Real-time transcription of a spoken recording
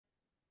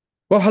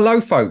Well,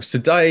 hello, folks.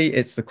 Today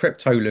it's the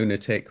Crypto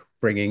Lunatic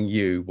bringing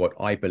you what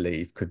I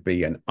believe could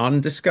be an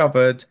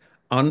undiscovered,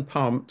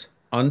 unpumped,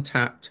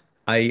 untapped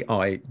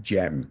AI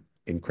gem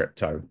in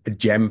crypto. A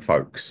gem,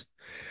 folks.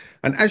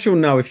 And as you'll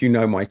know, if you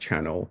know my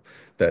channel,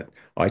 that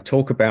I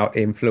talk about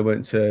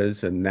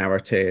influencers and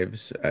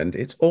narratives, and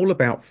it's all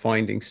about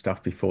finding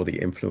stuff before the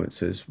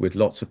influencers with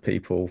lots of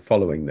people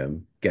following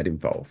them get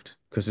involved.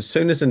 Because as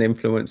soon as an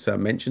influencer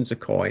mentions a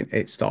coin,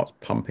 it starts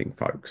pumping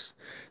folks.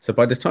 So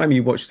by the time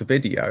you watch the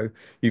video,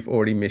 you've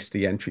already missed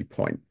the entry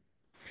point.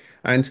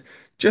 And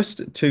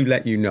just to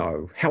let you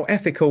know how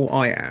ethical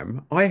I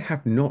am, I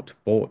have not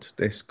bought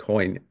this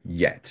coin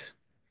yet.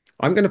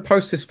 I'm going to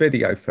post this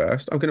video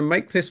first. I'm going to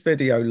make this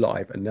video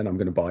live and then I'm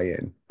going to buy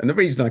in. And the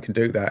reason I can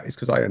do that is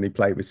because I only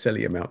play with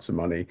silly amounts of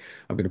money.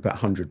 I'm going to put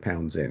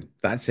 £100 in.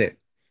 That's it.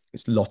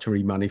 It's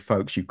lottery money,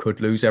 folks. You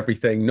could lose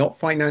everything. Not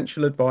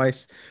financial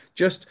advice,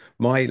 just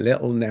my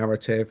little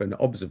narrative and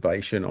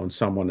observation on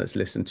someone that's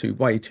listened to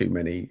way too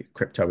many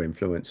crypto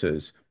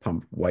influencers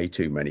pump way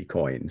too many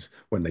coins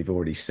when they've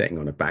already sitting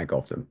on a bag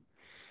of them.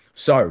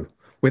 So,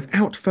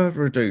 without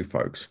further ado,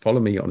 folks,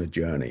 follow me on a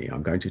journey.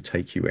 I'm going to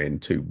take you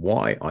into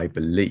why I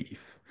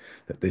believe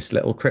that this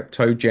little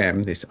crypto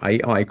gem, this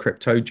AI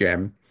crypto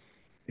gem,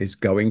 is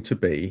going to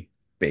be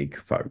big,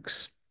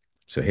 folks.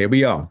 So, here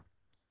we are.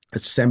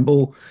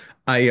 Assemble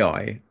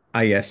AI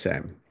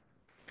ASM.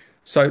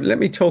 So, let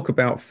me talk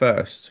about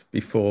first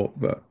before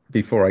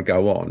I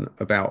go on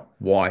about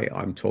why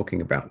I'm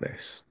talking about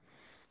this.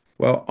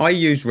 Well, I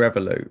use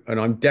Revolut, and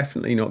I'm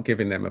definitely not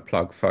giving them a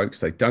plug, folks.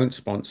 They don't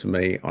sponsor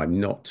me. I'm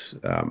not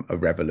a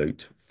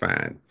Revolut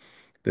fan.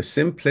 The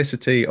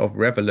simplicity of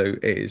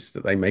Revolut is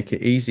that they make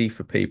it easy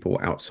for people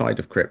outside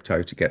of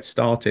crypto to get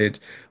started.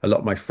 A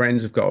lot of my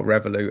friends have got a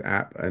Revolut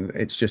app, and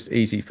it's just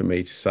easy for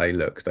me to say,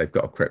 look, they've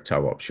got a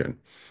crypto option.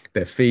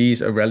 Their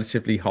fees are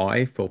relatively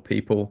high for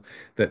people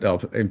that are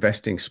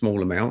investing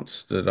small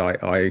amounts that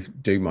I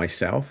do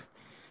myself,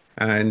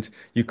 and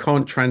you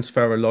can't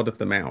transfer a lot of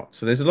them out.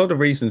 So there's a lot of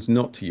reasons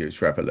not to use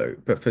Revolut,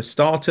 but for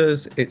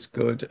starters, it's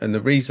good. And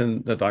the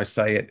reason that I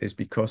say it is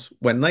because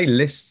when they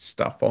list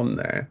stuff on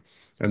there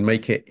and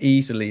make it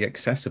easily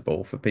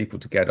accessible for people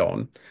to get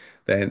on,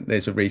 then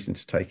there's a reason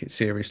to take it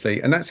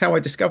seriously. And that's how I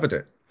discovered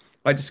it.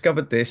 I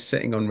discovered this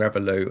sitting on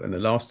Revolut, and the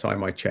last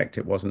time I checked,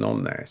 it wasn't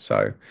on there.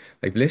 So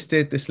they've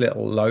listed this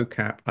little low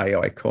cap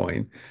AI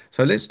coin.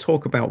 So let's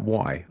talk about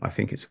why I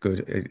think it's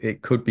good.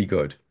 It could be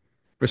good.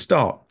 For a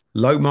start,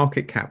 low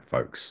market cap,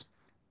 folks.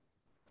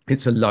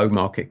 It's a low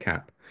market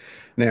cap.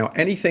 Now,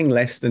 anything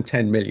less than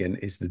 10 million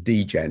is the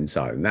degen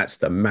zone. That's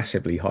the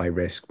massively high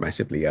risk,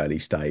 massively early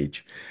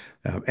stage.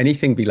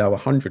 Anything below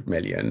 100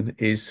 million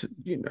is,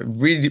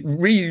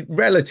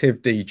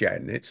 relative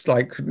degen. It's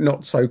like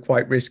not so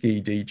quite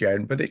risky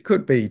degen, but it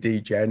could be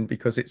degen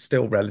because it's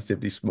still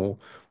relatively small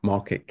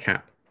market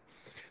cap.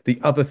 The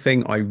other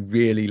thing I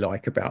really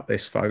like about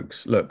this,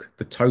 folks, look,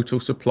 the total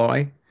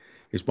supply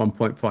is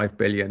 1.5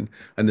 billion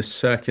and the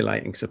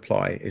circulating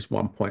supply is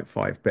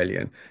 1.5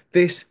 billion.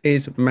 This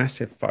is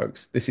massive,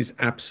 folks. This is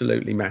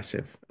absolutely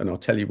massive. And I'll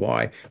tell you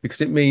why.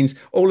 Because it means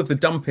all of the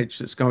dumpage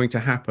that's going to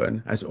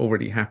happen has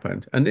already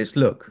happened. And let's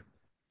look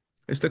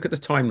at the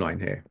timeline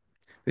here.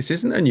 This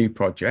isn't a new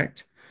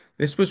project.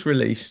 This was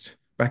released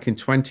back in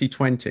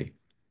 2020.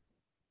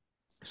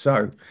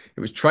 So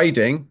it was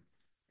trading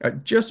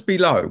at just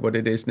below what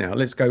it is now.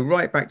 Let's go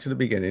right back to the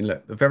beginning.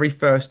 Look, the very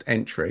first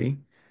entry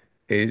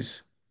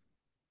is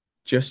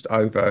just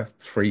over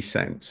 3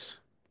 cents,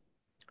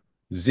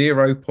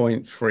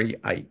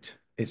 0.38.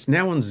 It's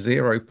now on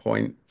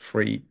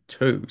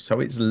 0.32. So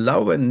it's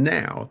lower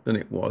now than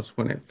it was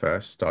when it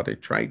first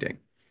started trading.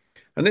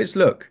 And let's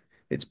look,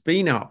 it's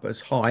been up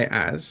as high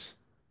as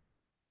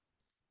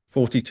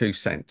 42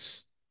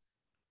 cents.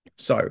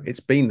 So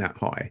it's been that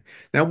high.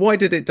 Now, why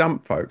did it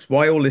dump, folks?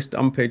 Why all this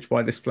dumpage?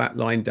 Why this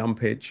flatline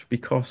dumpage?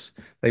 Because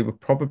they were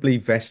probably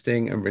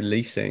vesting and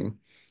releasing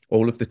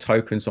all of the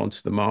tokens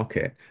onto the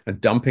market and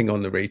dumping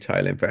on the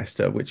retail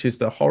investor, which is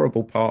the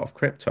horrible part of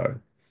crypto.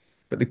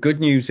 But the good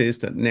news is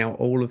that now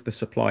all of the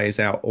supply is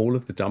out, all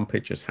of the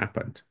dumpage has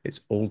happened.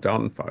 It's all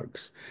done,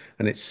 folks.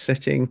 And it's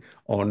sitting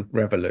on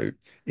Revolut,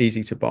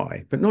 easy to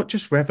buy. But not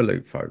just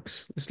Revolut,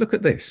 folks. Let's look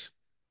at this.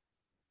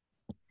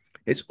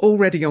 It's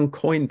already on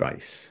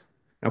Coinbase.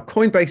 Now,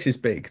 Coinbase is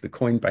big, the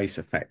Coinbase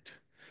effect.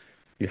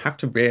 You have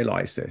to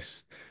realize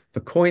this. For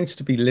coins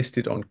to be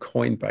listed on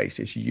Coinbase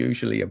is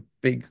usually a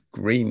big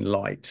green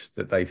light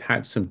that they've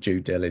had some due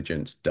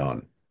diligence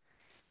done,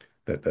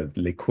 that the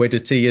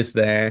liquidity is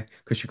there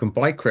because you can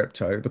buy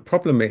crypto. The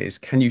problem is,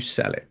 can you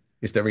sell it?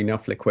 Is there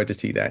enough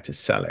liquidity there to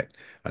sell it?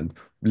 And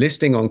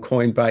listing on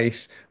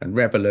Coinbase and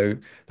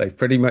Revolut, they've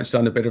pretty much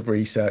done a bit of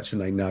research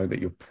and they know that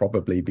you'll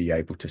probably be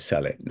able to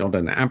sell it. Not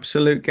an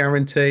absolute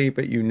guarantee,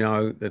 but you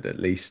know that at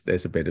least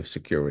there's a bit of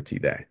security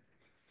there.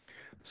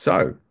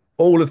 So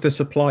all of the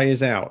supply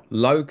is out,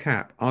 low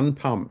cap,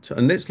 unpumped.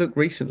 And let's look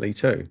recently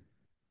too.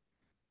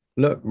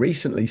 Look,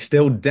 recently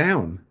still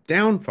down,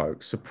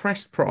 folks.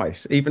 Suppressed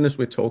price. Even as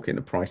we're talking,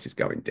 the price is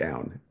going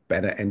down.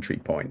 Better entry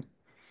point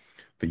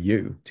for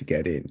you to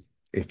get in.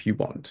 if you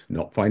want.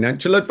 Not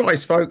financial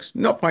advice, folks,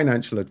 not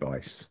financial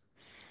advice.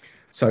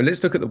 So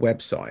let's look at the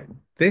website.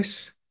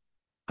 This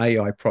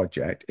AI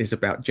project is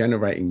about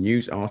generating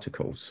news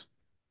articles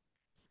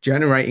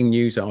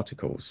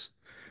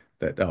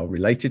that are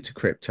related to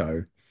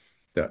crypto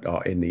that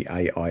are in the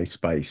AI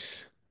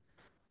space.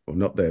 Well,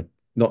 not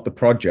the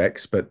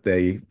projects, but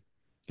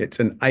it's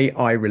an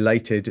AI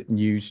related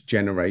news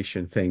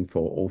generation thing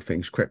for all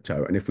things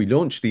crypto. And if we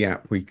launch the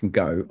app, we can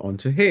go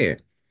onto here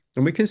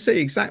and we can see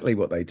exactly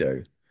what they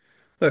do.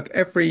 Look,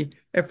 every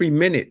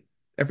minute,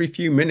 every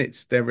few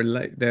minutes, they're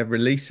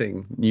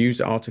releasing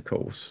news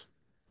articles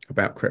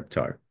about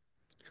crypto.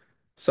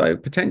 So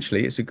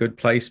potentially it's a good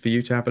place for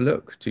you to have a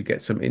look to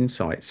get some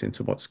insights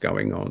into what's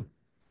going on.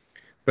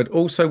 But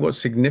also what's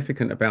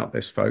significant about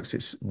this, folks,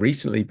 it's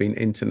recently been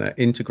internet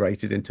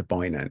integrated into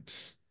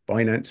Binance.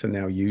 Binance are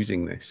now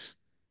using this.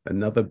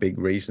 Another big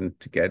reason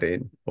to get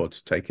in or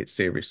to take it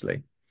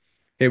seriously.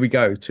 Here we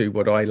go to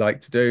what I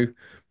like to do,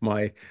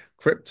 my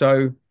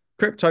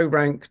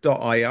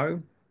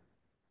cryptorank.io,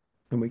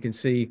 and we can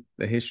see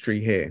the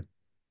history here. You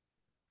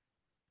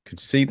can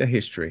see the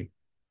history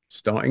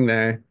starting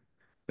there,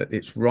 that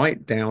it's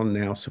right down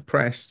now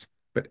suppressed,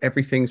 but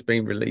everything's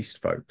been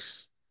released,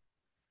 folks.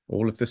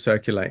 All of the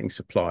circulating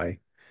supply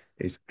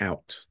is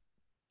out,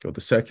 or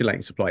the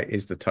circulating supply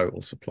is the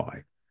total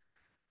supply.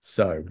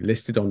 So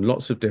listed on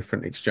lots of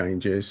different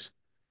exchanges.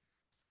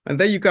 And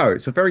there you go.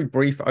 It's a very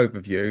brief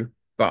overview,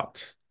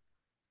 but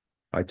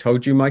I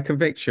told you my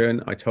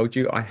conviction. I told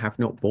you I have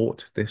not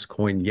bought this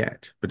coin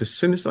yet. But as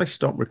soon as I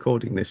stop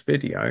recording this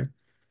video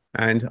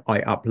and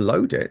I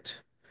upload it,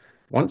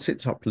 once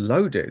it's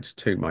uploaded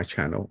to my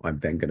channel, I'm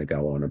then going to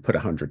go on and put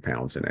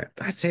 £100 in it.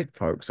 That's it,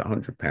 folks,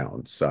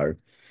 £100. So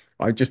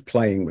I'm just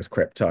playing with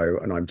crypto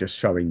and I'm just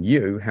showing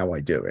you how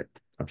I do it.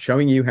 I'm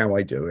showing you how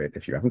I do it.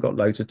 If you haven't got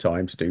loads of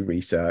time to do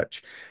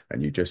research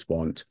and you just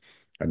want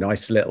a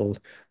nice little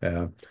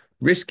uh,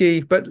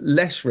 risky, but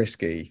less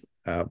risky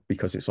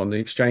because it's on the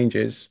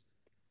exchanges.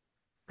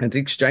 And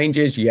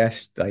exchanges,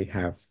 yes, they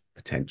have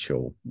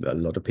potential. A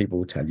lot of people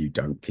will tell you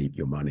don't keep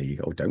your money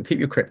or don't keep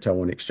your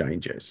crypto on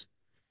exchanges.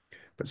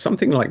 But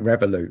something like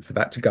Revolut, for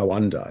that to go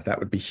under, that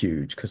would be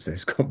huge because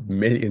there's got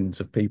millions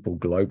of people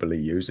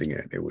globally using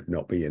it. It would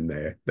not be in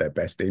their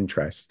best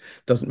interests.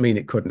 Doesn't mean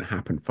it couldn't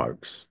happen,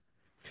 folks.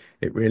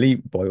 It really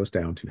boils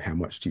down to how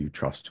much do you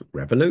trust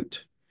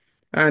Revolut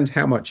and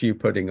how much are you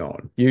putting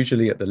on.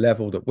 Usually at the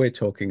level that we're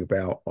talking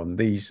about on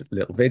these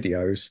little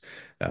videos,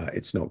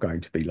 it's not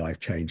going to be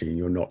life-changing.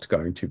 You're not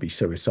going to be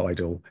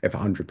suicidal if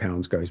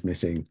 £100 goes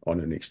missing on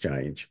an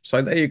exchange.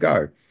 So there you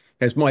go.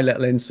 Here's my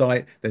little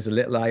insight. There's a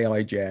little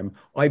AI gem.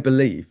 I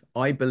believe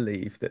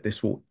that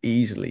this will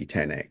easily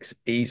 10x,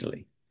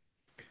 easily.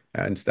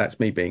 And that's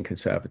me being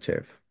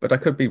conservative. But I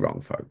could be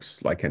wrong, folks,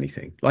 like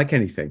anything, like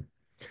anything.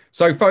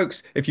 So,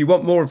 folks, if you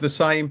want more of the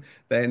same,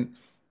 then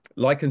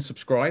like and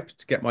subscribe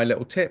to get my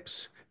little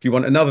tips. If you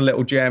want another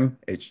little gem,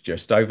 it's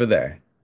just over there.